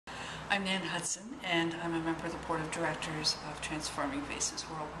I'm Nan Hudson, and I'm a member of the Board of Directors of Transforming Faces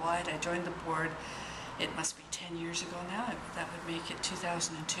Worldwide. I joined the board, it must be 10 years ago now, that would make it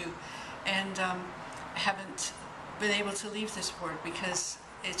 2002. And I haven't been able to leave this board because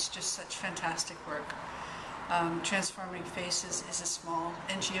it's just such fantastic work. Transforming Faces is a small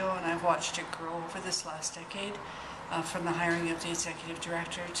NGO, and I've watched it grow over this last decade, from the hiring of the executive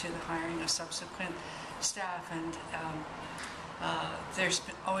director to the hiring of subsequent staff. And there's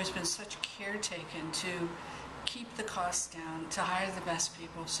always been such care taken to keep the costs down, to hire the best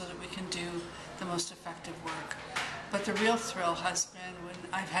people so that we can do the most effective work. But the real thrill has been when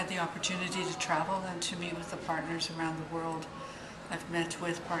I've had the opportunity to travel and to meet with the partners around the world. I've met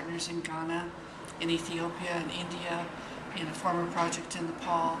with partners in Ghana, in Ethiopia, in India, in a former project in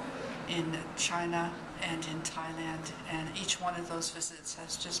Nepal, in China, and in Thailand, and each one of those visits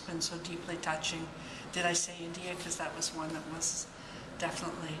has just been so deeply touching. Did I say India? Because that was one that was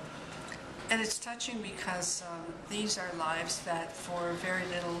definitely. And it's touching because these are lives that for very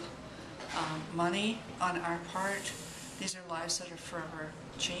little money on our part, these are lives that are forever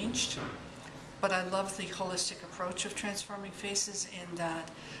changed. But I love the holistic approach of Transforming Faces in that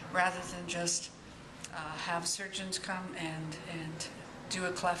rather than just have surgeons come and do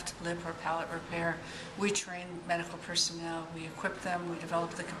a cleft lip or palate repair, we train medical personnel, we equip them, we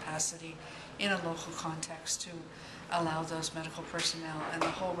develop the capacity in a local context to allow those medical personnel and the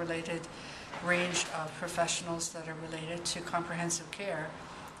whole related range of professionals that are related to comprehensive care.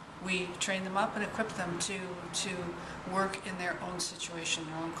 We train them up and equip them to work in their own situation,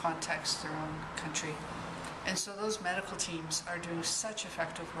 their own context, their own country. And so those medical teams are doing such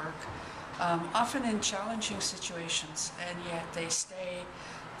effective work, often in challenging situations, and yet they stay,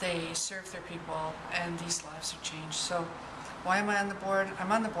 they serve their people, and these lives are changed. So why am I on the board?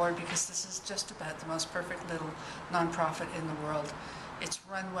 I'm on the board because this is just about the most perfect little nonprofit in the world. It's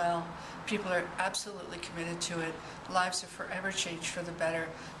run well, people are absolutely committed to it, lives are forever changed for the better.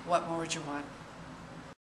 What more would you want?